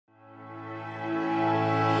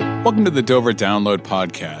Welcome to the Dover Download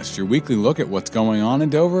Podcast, your weekly look at what's going on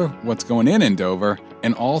in Dover, what's going in Dover,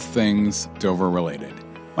 and all things Dover related.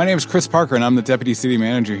 My name is Chris Parker, and I'm the Deputy City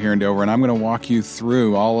Manager here in Dover, and I'm going to walk you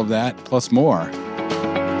through all of that plus more.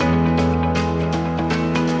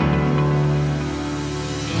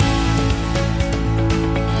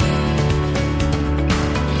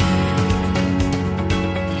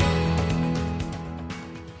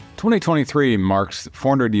 "2023 marks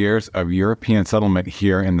 400 years of European settlement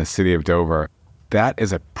here in the city of Dover. That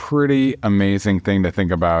is a pretty amazing thing to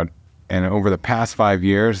think about. And over the past 5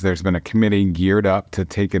 years, there's been a committee geared up to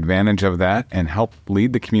take advantage of that and help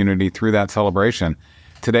lead the community through that celebration.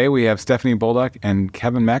 Today, we have Stephanie Bolduc and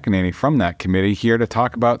Kevin McEnany from that committee here to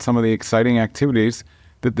talk about some of the exciting activities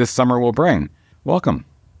that this summer will bring. Welcome.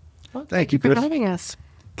 Well, thank you for having us.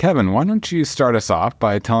 Kevin, why don't you start us off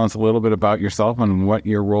by telling us a little bit about yourself and what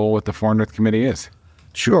your role with the 400th Committee is?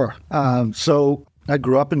 Sure. So I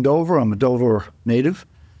grew up in Dover. I'm a Dover native.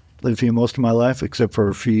 Lived here most of my life, except for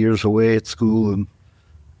a few years away at school and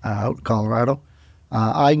out in Colorado.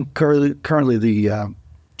 I'm currently the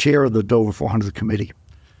chair of the Dover 400th Committee.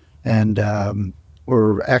 And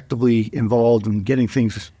we're actively involved in getting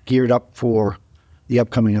things geared up for the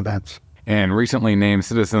upcoming events. And recently named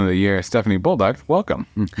Citizen of the Year, Stephanie Bolduc, welcome.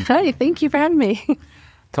 Hi, thank you for having me.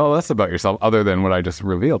 Tell us about yourself, other than what I just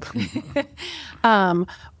revealed.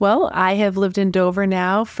 Well, I have lived in Dover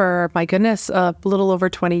now for, my goodness, a little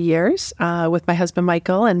over 20 years with my husband,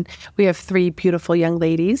 Michael. And we have 3 beautiful young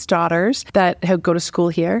ladies, daughters, that go to school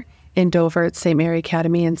here in Dover at St. Mary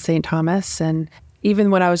Academy and St. Thomas. And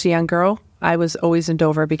even when I was a young girl, I was always in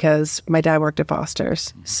Dover because my dad worked at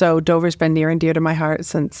Foster's. So Dover's been near and dear to my heart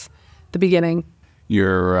since the beginning.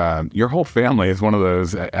 Your whole family is one of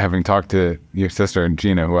those, having talked to your sister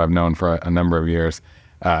Gina, who I've known for a number of years,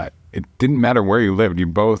 it didn't matter where you lived.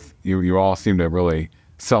 You all seem to really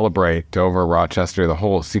celebrate Dover, Rochester, the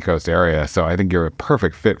whole Seacoast area. So I think you're a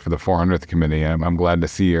perfect fit for the 400th Committee. I'm glad to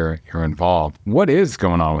see you're involved. What is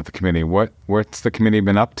going on with the committee? What's the committee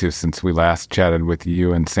been up to since we last chatted with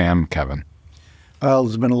you and Sam, Kevin? Well,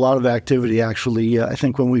 there's been a lot of activity, actually. I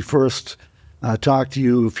think when we first talked to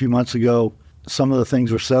you a few months ago, some of the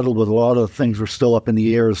things were settled, but a lot of things were still up in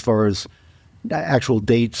the air as far as actual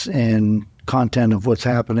dates and content of what's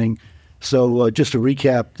happening. So just to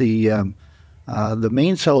recap, the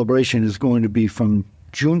main celebration is going to be from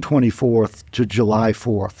June 24th to July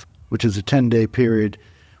 4th, which is a 10-day period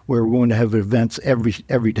where we're going to have events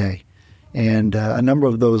every day. And a number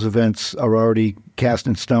of those events are already cast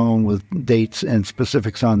in stone with dates and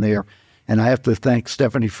specifics on there. And I have to thank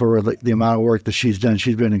Stephanie for the amount of work that she's done.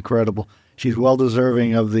 She's been incredible. She's well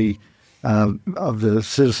deserving of the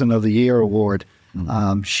Citizen of the Year award.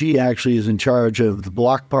 Mm-hmm. She actually is in charge of the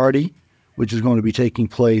block party, which is going to be taking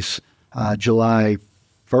place July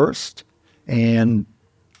 1st, and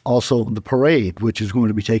also the parade, which is going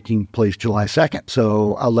to be taking place July 2nd.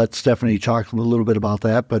 So I'll let Stephanie talk a little bit about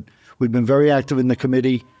that. But we've been very active in the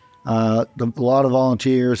committee, a lot of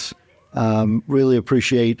volunteers. Really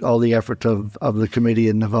appreciate all the effort of the committee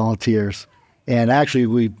and the volunteers. And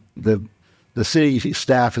actually, the city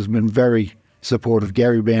staff has been very supportive.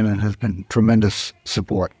 Gary Bannon has been tremendous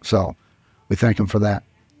support. So we thank him for that.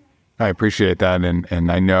 I appreciate that.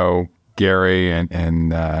 And I know Gary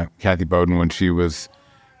and Kathy Bowden, when she was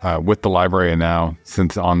with the library and now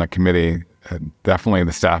since on the committee, definitely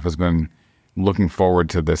the staff has been looking forward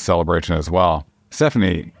to this celebration as well.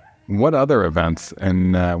 Stephanie, what other events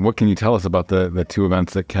and what can you tell us about the 2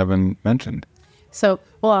 events that Kevin mentioned? So,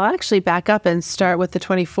 well, I'll actually back up and start with the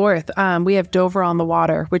 24th. We have Dover on the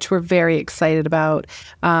Water, which we're very excited about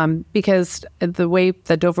because the way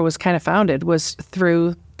that Dover was kind of founded was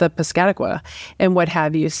through the Piscataqua and what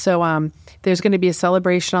have you. So there's going to be a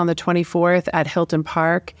celebration on the 24th at Hilton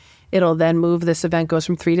Park. It'll then move, this event goes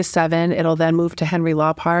from 3 to 7. It'll then move to Henry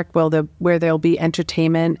Law Park where there'll be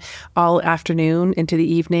entertainment all afternoon into the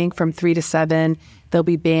evening from 3 to 7. There'll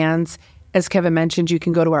be bands. As Kevin mentioned, you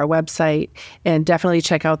can go to our website and definitely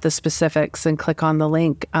check out the specifics and click on the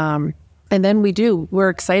link. And then we're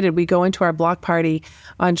excited. We go into our block party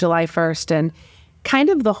on July 1st, and kind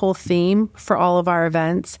of the whole theme for all of our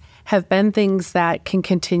events have been things that can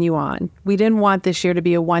continue on. We didn't want this year to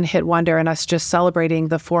be a one-hit wonder and us just celebrating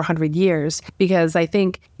the 400 years because I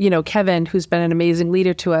think, Kevin, who's been an amazing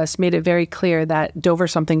leader to us, made it very clear that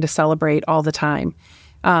Dover's something to celebrate all the time.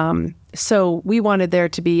 So we wanted there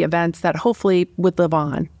to be events that hopefully would live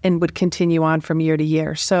on and would continue on from year to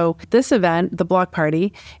year. So this event, the block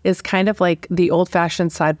party, is kind of like the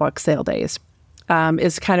old-fashioned sidewalk sale days.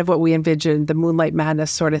 Is kind of what we envisioned, the Moonlight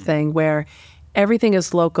Madness sort of thing, where everything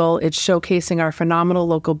is local. It's showcasing our phenomenal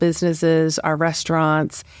local businesses, our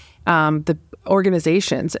restaurants, the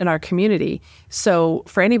organizations in our community. So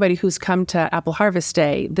for anybody who's come to Apple Harvest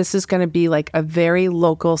Day, this is going to be like a very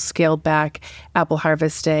local, scaled back Apple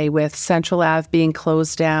Harvest Day with Central Ave being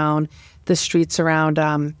closed down, the streets around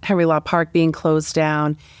Henry Law Park being closed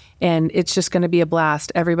down. And it's just going to be a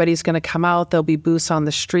blast. Everybody's going to come out. There'll be booths on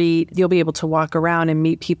the street. You'll be able to walk around and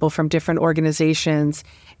meet people from different organizations,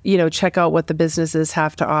 check out what the businesses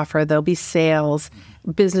have to offer. There'll be sales.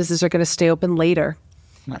 Businesses are going to stay open later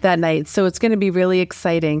that night. So it's going to be really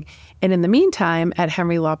exciting. And in the meantime, at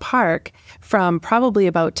Henry Law Park, from probably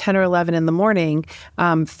about 10 or 11 in the morning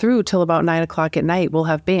through till about 9 o'clock at night, we'll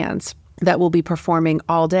have bands that will be performing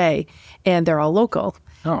all day, and they're all local.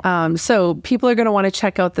 Oh. So people are going to want to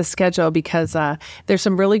check out the schedule because there's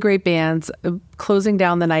some really great bands. Closing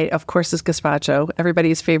down the night, of course, is Gazpacho,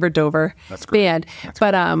 everybody's favorite Dover band.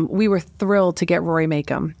 But we were thrilled to get Rory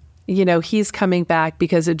Makem. He's coming back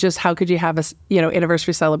because how could you have a,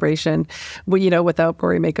 anniversary celebration, without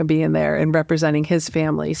Rory Makem being there and representing his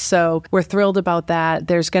family. So we're thrilled about that.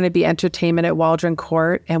 There's going to be entertainment at Waldron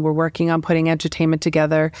Court, and we're working on putting entertainment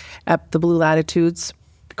together at the Blue Latitudes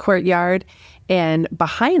courtyard. And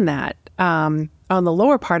behind that, on the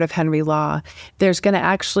lower part of Henry Law, there's going to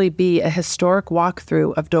actually be a historic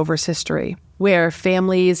walkthrough of Dover's history, where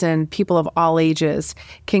families and people of all ages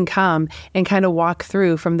can come and kind of walk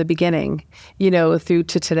through from the beginning, through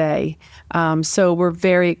to today. So we're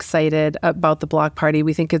very excited about the block party.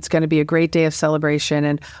 We think it's going to be a great day of celebration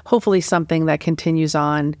and hopefully something that continues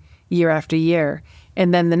on year after year.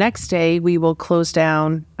 And then the next day, we will close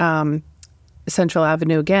down Central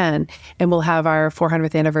Avenue again, and we'll have our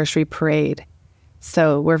 400th anniversary parade.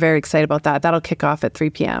 So we're very excited about that. That'll kick off at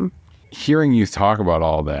 3 p.m. Hearing you talk about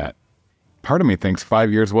all that, part of me thinks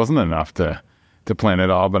 5 years wasn't enough to plan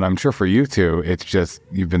it all, but I'm sure for you two, it's just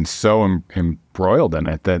you've been so embroiled in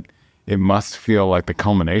it that it must feel like the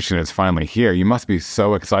culmination is finally here. You must be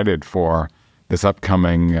so excited for this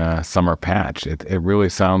upcoming summer patch. It really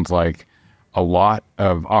sounds like a lot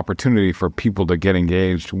of opportunity for people to get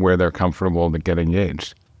engaged where they're comfortable to get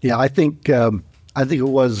engaged. Yeah, I think it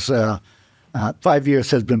was 5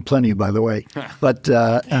 years has been plenty, by the way. But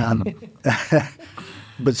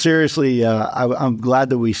but seriously, I'm glad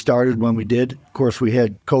that we started when we did. Of course, we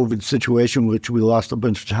had COVID situation, which we lost a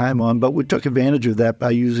bunch of time on, but we took advantage of that by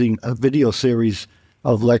using a video series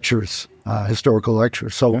of lectures, historical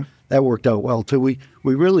lectures. So that worked out well too. We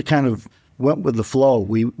really kind of went with the flow.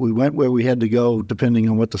 We went where we had to go depending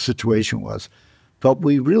on what the situation was. But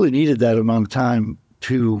we really needed that amount of time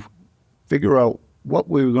to figure out what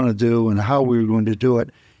we were going to do and how we were going to do it.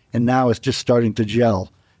 And now it's just starting to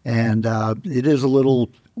gel. And it is a little,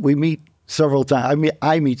 we meet several times.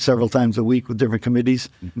 I meet several times a week with different committees.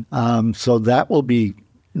 So that will be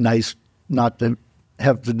nice not to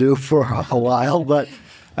have to do for a while, but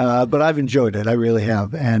I've enjoyed it. I really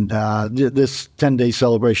have. And this 10-day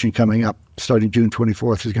celebration coming up, starting June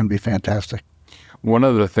 24th, is going to be fantastic. One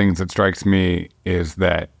of the things that strikes me is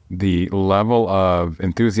that the level of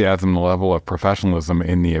enthusiasm, the level of professionalism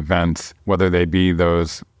in the events, whether they be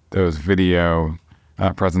those video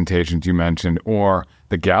presentations you mentioned, or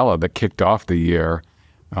the gala that kicked off the year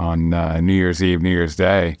on New Year's Eve, New Year's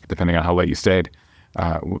Day, depending on how late you stayed,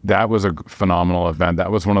 that was a phenomenal event.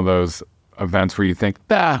 That was one of those events where you think,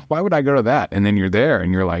 why would I go to that? And then you're there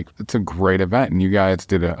and you're like, it's a great event. And you guys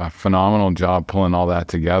did a phenomenal job pulling all that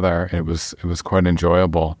together. It was quite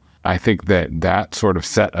enjoyable. I think that sort of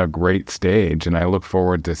set a great stage, and I look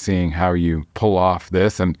forward to seeing how you pull off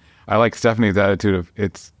this. And I like Stephanie's attitude of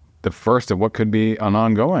it's the first of what could be an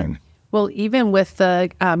ongoing. Well, even with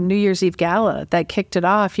the New Year's Eve gala that kicked it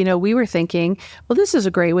off, we were thinking, well, this is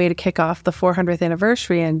a great way to kick off the 400th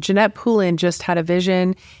anniversary. And Jeanette Poulin just had a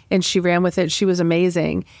vision and she ran with it. She was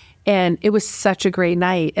amazing. And it was such a great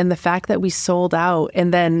night. And the fact that we sold out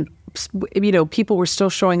and then, people were still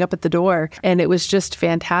showing up at the door, and it was just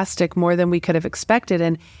fantastic, more than we could have expected.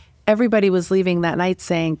 And everybody was leaving that night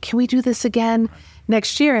saying, can we do this again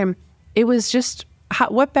next year? And it was just,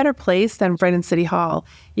 what better place than right in City Hall,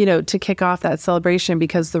 to kick off that celebration,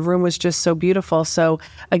 because the room was just so beautiful. So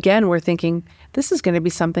again, we're thinking this is going to be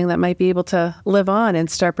something that might be able to live on and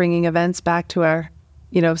start bringing events back to our,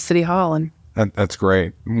 City Hall. And that's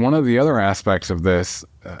great. One of the other aspects of this,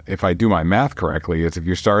 if I do my math correctly, is if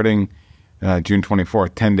you're starting June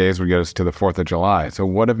 24th, 10 days would get us to the 4th of July. So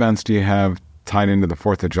what events do you have tied into the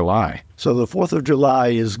 4th of July? So the 4th of July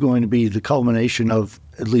is going to be the culmination of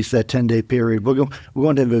at least that 10-day period. We're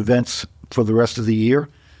going to have events for the rest of the year.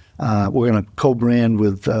 We're going to co-brand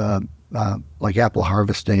with like Apple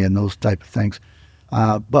Harvest Day and those type of things.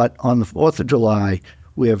 But on the 4th of July,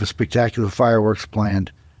 we have a spectacular fireworks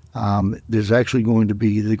planned. There's actually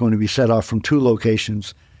they're going to be set off from 2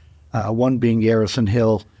 locations, one being Garrison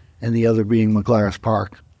Hill and the other being McGlarris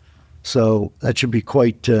Park. So that should be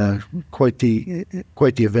quite the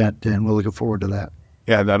event, and we're looking forward to that.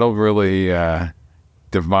 Yeah, that'll really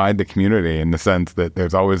divide the community in the sense that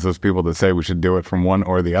there's always those people that say we should do it from one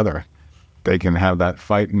or the other. They can have that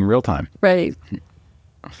fight in real time. Right.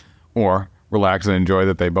 Or relax and enjoy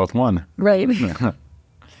that they both won. Right.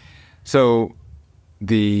 So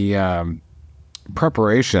the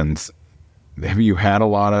preparations, have you had a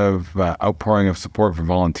lot of outpouring of support for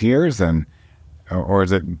volunteers, or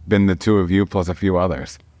has it been the 2 of you plus a few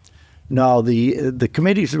others? No, the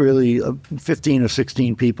committee's really 15 or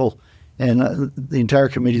 16 people, and the entire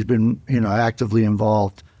committee's been actively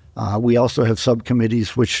involved. We also have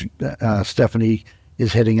subcommittees, which Stephanie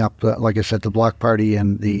is heading up, like I said, the block party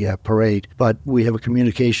and the parade. But we have a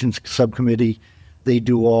communications subcommittee. They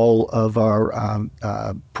do all of our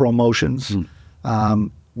promotions.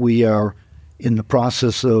 We are in the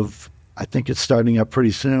process of, I think it's starting up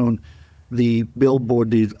pretty soon, the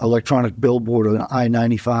billboard, the electronic billboard on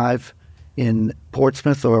I-95 in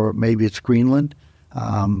Portsmouth, or maybe it's Greenland.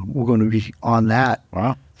 We're going to be on that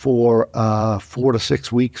for 4 to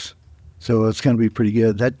 6 weeks. So it's going to be pretty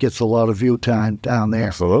good. That gets a lot of view time down there.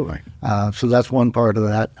 Absolutely. So that's one part of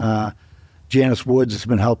that. Janice Woods has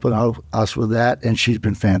been helping us with that, and she's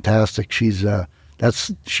been fantastic. She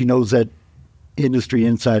knows that industry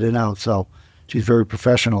inside and out, so she's very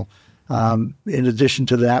professional. In addition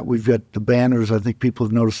to that, we've got the banners. I think people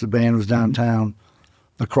have noticed the banners downtown.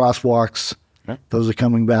 The crosswalks, those are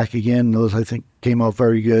coming back again. Those, I think, came out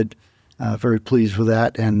very good. Very pleased with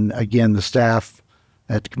that. And again, the staff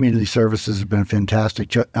at the Community Services has been fantastic.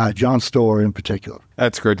 John Storr in particular.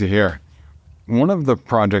 That's great to hear. One of the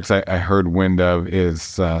projects I heard wind of is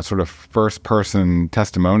sort of first-person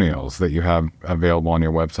testimonials that you have available on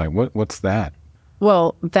your website. What's that?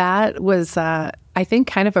 Well, that was, I think,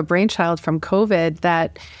 kind of a brainchild from COVID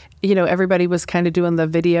that, everybody was kind of doing the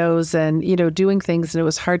videos and, doing things, and it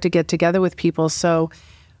was hard to get together with people. So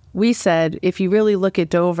we said, if you really look at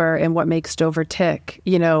Dover and what makes Dover tick,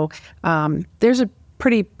 there's a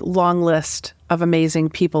pretty long list of amazing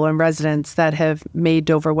people and residents that have made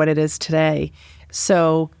Dover what it is today.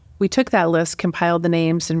 So we took that list, compiled the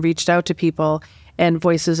names, and reached out to people, and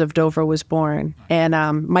Voices of Dover was born. And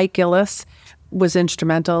Mike Gillis was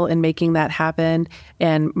instrumental in making that happen.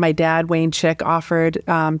 And my dad, Wayne Chick, offered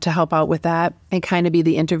to help out with that and kind of be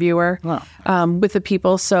the interviewer with the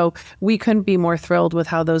people. So we couldn't be more thrilled with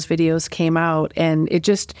how those videos came out. And it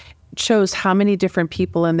just shows how many different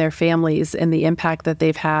people and their families and the impact that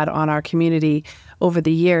they've had on our community over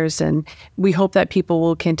the years. And we hope that people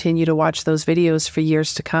will continue to watch those videos for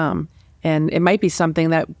years to come. And it might be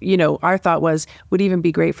something that, our thought would even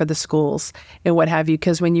be great for the schools and what have you.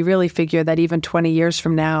 Because when you really figure that even 20 years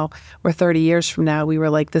from now or 30 years from now, we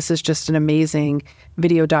were like, this is just an amazing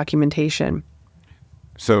video documentation.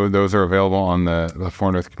 So those are available on the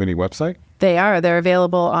Fort North Committee website? They are. They're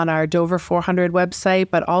available on our Dover 400 website,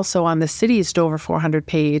 but also on the city's Dover 400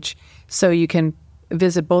 page. So you can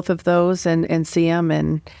visit both of those and see them.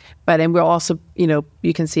 And we'll also,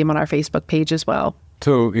 you can see them on our Facebook page as well.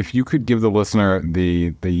 So if you could give the listener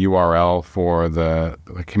the URL for the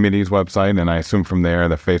committee's website, and I assume from there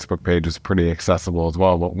the Facebook page is pretty accessible as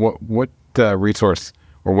well. But what resource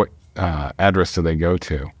or what address do they go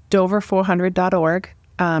to? Dover400.org.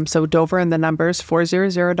 So Dover and the numbers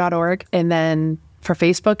 400.org. And then for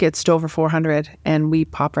Facebook, it's Dover 400, and we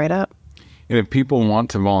pop right up. And if people want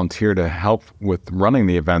to volunteer to help with running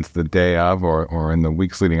the events the day of or in the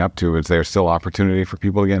weeks leading up to, is there still opportunity for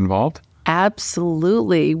people to get involved?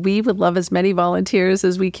 Absolutely. We would love as many volunteers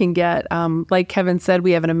as we can get. Like Kevin said,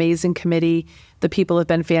 we have an amazing committee. The people have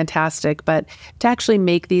been fantastic. But to actually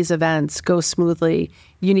make these events go smoothly,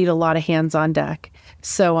 you need a lot of hands on deck.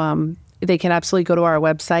 So they can absolutely go to our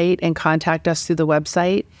website and contact us through the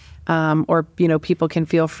website. Or people can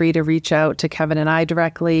feel free to reach out to Kevin and I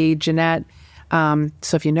directly, Jeanette.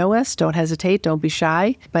 So if you know us, don't hesitate. Don't be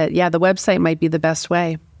shy. But yeah, the website might be the best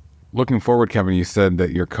way. Looking forward, Kevin, you said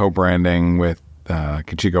that you're co-branding with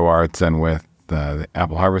Kachiko Arts and with the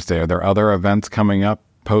Apple Harvest Day. Are there other events coming up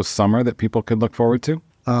post-summer that people could look forward to?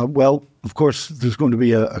 Well, of course, there's going to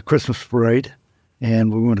be a Christmas parade,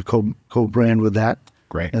 and we're going to co-brand with that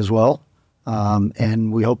as well.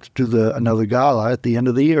 And we hope to do another gala at the end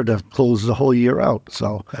of the year to close the whole year out.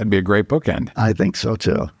 So that'd be a great bookend. I think so,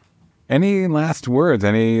 too. Any last words,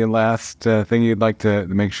 any last thing you'd like to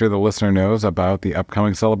make sure the listener knows about the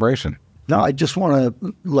upcoming celebration? No, I just want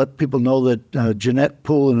to let people know that Jeanette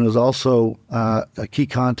Poulin is also a key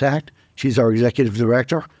contact. She's our executive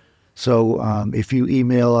director. So if you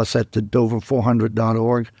email us at the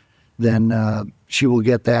dover400.org, then she will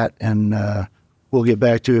get that, and we'll get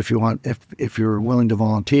back to you if you're willing to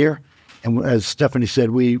volunteer. And as Stephanie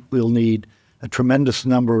said, we'll need a tremendous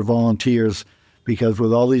number of volunteers, because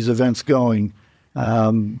with all these events going,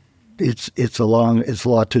 it's a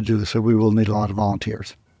lot to do. So we will need a lot of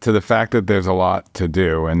volunteers. To the fact that there's a lot to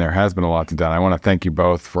do, and there has been a lot to do, I want to thank you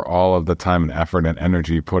both for all of the time and effort and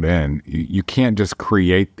energy you put in. You can't just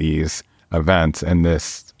create these events and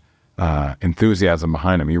this enthusiasm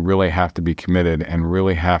behind them. You really have to be committed and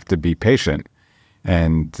really have to be patient.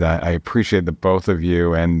 And I appreciate that both of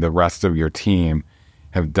you and the rest of your team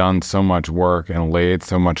have done so much work and laid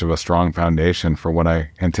so much of a strong foundation for what I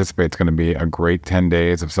anticipate is going to be a great 10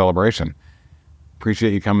 days of celebration.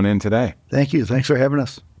 Appreciate you coming in today. Thank you. Thanks for having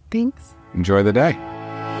us. Thanks. Enjoy the day.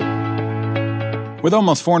 With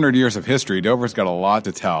almost 400 years of history, Dover's got a lot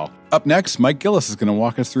to tell. Up next, Mike Gillis is going to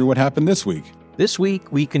walk us through what happened this week. This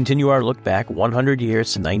week, we continue our look back 100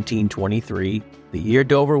 years to 1923, the year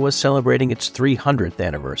Dover was celebrating its 300th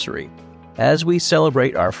anniversary. As we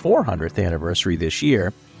celebrate our 400th anniversary this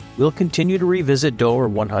year, we'll continue to revisit Dover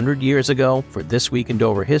 100 years ago for This Week in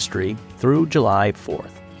Dover History through July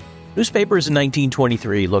 4th. Newspapers in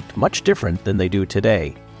 1923 looked much different than they do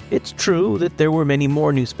today. It's true that there were many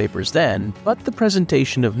more newspapers then, but the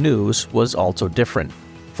presentation of news was also different.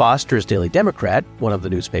 Foster's Daily Democrat, one of the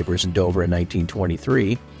newspapers in Dover in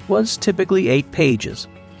 1923, was typically 8 pages.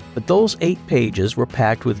 But those 8 pages were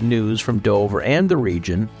packed with news from Dover and the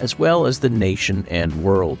region, as well as the nation and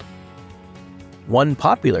world. One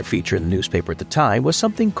popular feature in the newspaper at the time was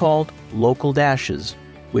something called Local Dashes,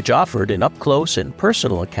 which offered an up-close and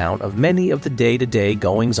personal account of many of the day-to-day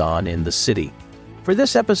goings-on in the city. For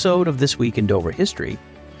this episode of This Week in Dover History,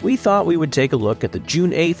 we thought we would take a look at the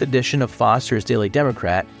June 8th edition of Foster's Daily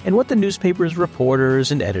Democrat and what the newspaper's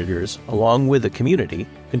reporters and editors, along with the community,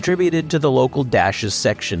 contributed to the Local Dashes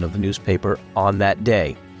section of the newspaper on that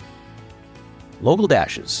day. Local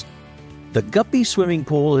Dashes. The Guppy swimming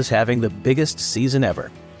pool is having the biggest season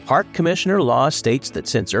ever. Park Commissioner Law states that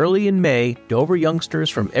since early in May, Dover youngsters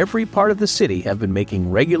from every part of the city have been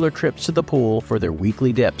making regular trips to the pool for their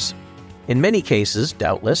weekly dips. In many cases,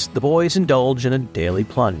 doubtless, the boys indulge in a daily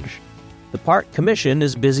plunge. The Park Commission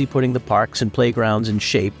is busy putting the parks and playgrounds in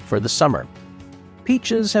shape for the summer.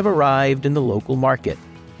 Peaches have arrived in the local market,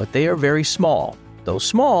 but they are very small. Though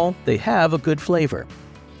small, they have a good flavor.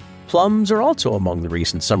 Plums are also among the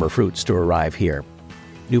recent summer fruits to arrive here.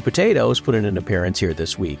 New potatoes put in an appearance here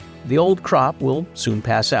this week. The old crop will soon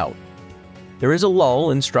pass out. There is a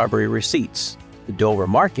lull in strawberry receipts. The Dover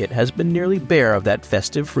market has been nearly bare of that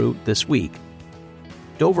festive fruit this week.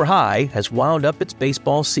 Dover High has wound up its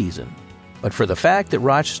baseball season, but for the fact that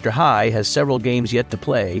Rochester High has several games yet to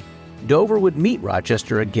play, Dover would meet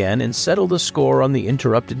Rochester again and settle the score on the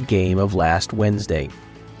interrupted game of last Wednesday.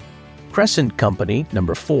 Crescent Company,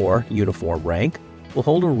 number 4, uniform rank, will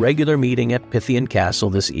hold a regular meeting at Pythian Castle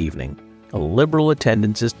this evening. A liberal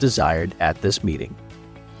attendance is desired at this meeting.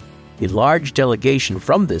 A large delegation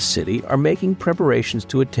from this city are making preparations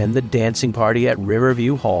to attend the dancing party at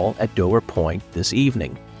Riverview Hall at Dover Point this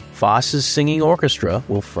evening. Foss's singing orchestra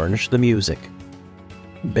will furnish the music.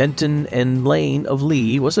 Benton and Lane of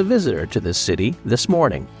Lee was a visitor to this city this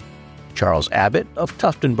morning. Charles Abbott of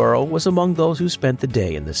Tuftonboro was among those who spent the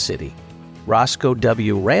day in the city. Roscoe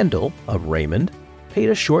W. Randall of Raymond paid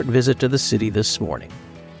a short visit to the city this morning.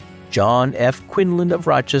 John F. Quinlan of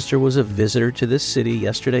Rochester was a visitor to this city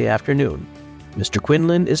yesterday afternoon. Mr.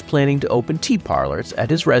 Quinlan is planning to open tea parlors at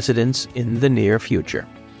his residence in the near future.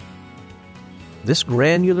 This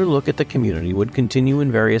granular look at the community would continue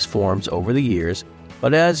in various forms over the years,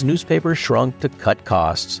 but as newspapers shrunk to cut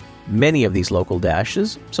costs, many of these local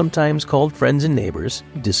dashes, sometimes called friends and neighbors,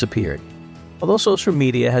 disappeared. Although social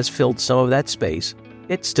media has filled some of that space,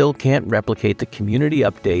 it still can't replicate the community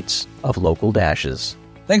updates of local dashes.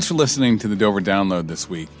 Thanks for listening to the Dover Download this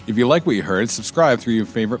week. If you like what you heard, subscribe through your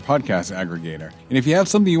favorite podcast aggregator. And if you have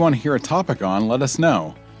something you want to hear a topic on, let us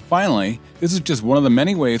know. Finally, this is just one of the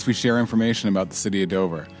many ways we share information about the city of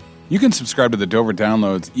Dover. You can subscribe to the Dover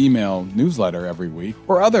Downloads email newsletter every week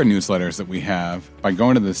or other newsletters that we have by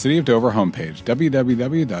going to the City of Dover homepage,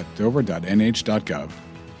 www.dover.nh.gov.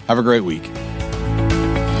 Have a great week.